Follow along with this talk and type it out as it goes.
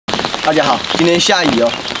大家好，今天下雨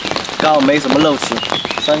哦，刚好没什么肉吃，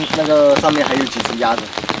上面还有几只鸭子，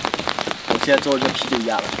我现在做一个啤酒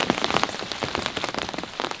鸭了。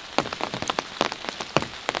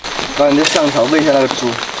把你的香草喂一下那个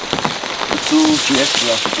猪，猪节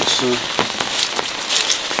食啊，不吃。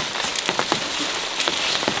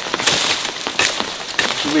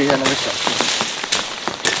去喂一下那个小猪。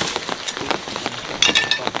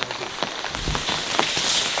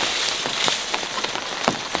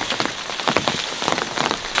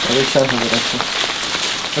 我就香肠给它吃，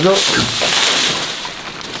他说，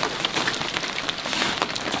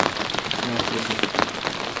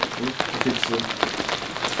可以吃。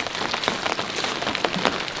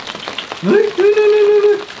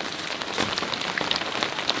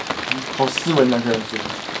好斯文啊，这样子，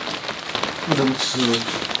不能吃。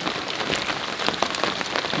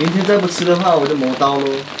明天再不吃的话，我就磨刀喽。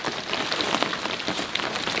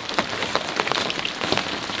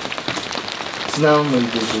 是那么一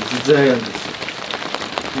点点，是这样子吃。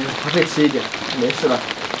还可以吃一点，没事了。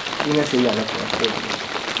应该谁养的可能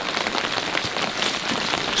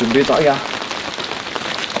准备抓鸭。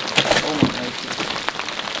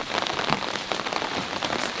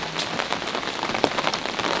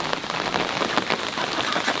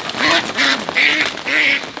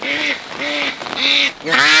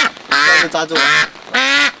要抓住我，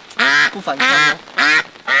不反抗哦。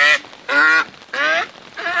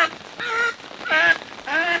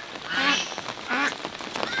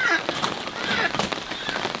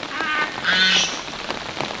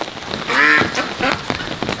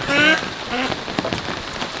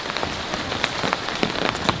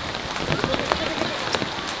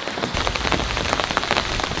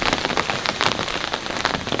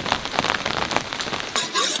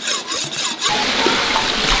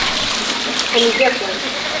 你别滚，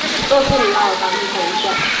都是你拉我当女朋友。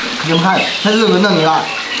不用看，才是轮到你了。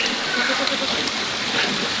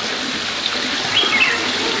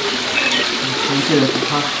有些人不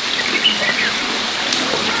怕。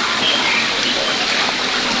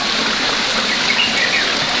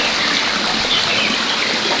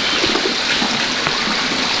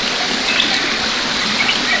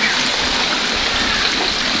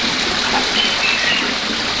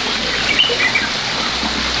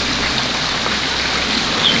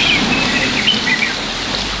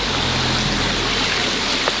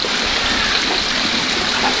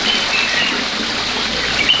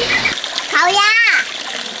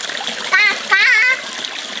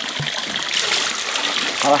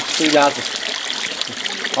好了，这个鸭子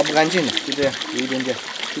好不干净的，就这样，有一点点，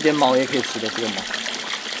一点毛也可以吃的，这个毛，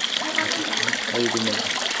还有一点点毛。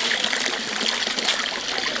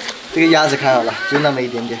这个鸭子看好了，就那么一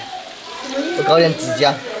点点，我搞点纸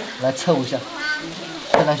浆来凑一下，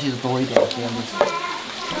看上去是多一点，这样子，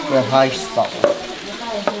不然太少了，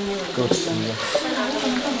够吃的。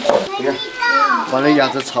你看，把那鸭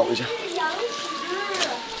子炒一下，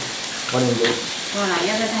放点油。 好了，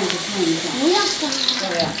要不要带你去看一下？不要管。要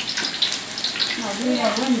不要？脑子有点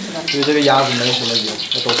问题了。因为这个鸭子没什么油，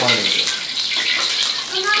要多放点油。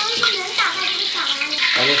妈妈，我是能打到不是打完了？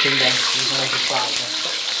打个清单，你看去炸一下。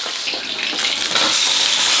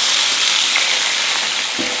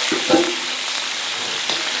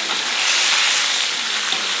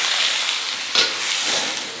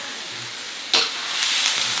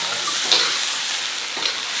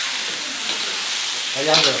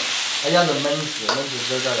它鸭子焖死之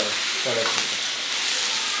后再来煮。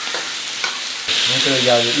你看这个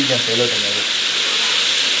鸭子一点肥肉都没有，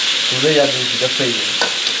煮的鸭子比较费油，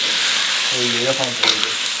所以油要放多一点。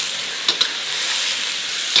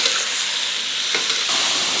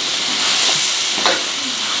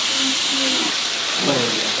放点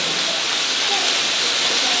盐，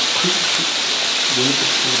油不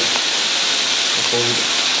出的，再多一点。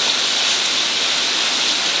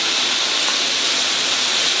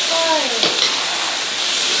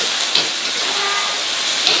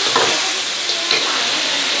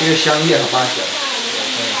 这个香叶和八角，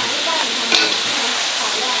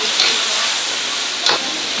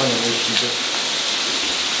放点这个鸡肉，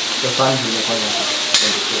这3瓶的放进去，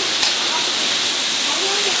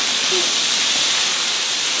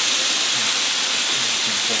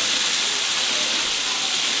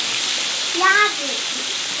鸭子，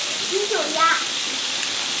啤酒鸭。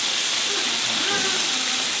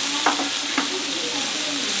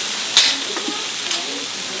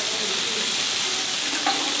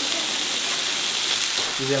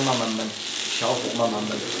就这样慢慢焖，小火慢慢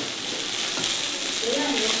焖，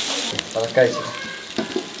把它盖起来。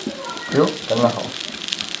哟，刚刚好。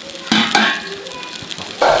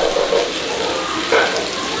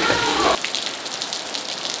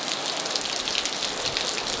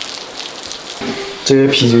这个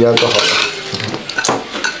啤酒鸭做好了，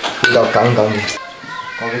味道杠杠的，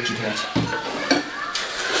搞个鸡腿来吃。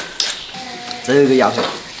这有一个鸭腿，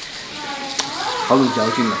好有嚼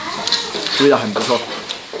劲的，味道很不错。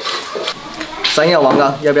山药王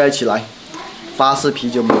刚，要不要一起来？法式啤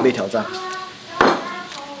酒美味挑战，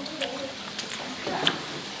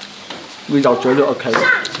味道绝对 OK。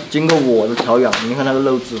经过我的调养，你看它的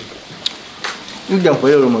肉质，一点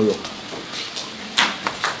肥肉都没有。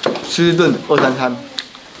吃一顿2、3餐，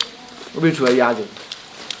喂出来鸭子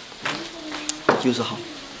就是好。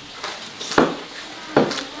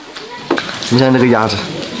你看这个鸭子，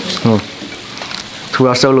除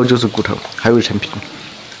了瘦肉就是骨头，还有一层皮。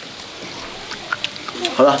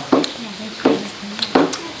好了，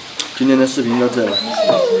今天的视频到这了，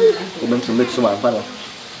我们准备吃晚饭了。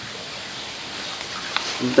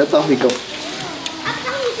你再倒一口，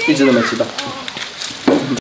一直都没吃到。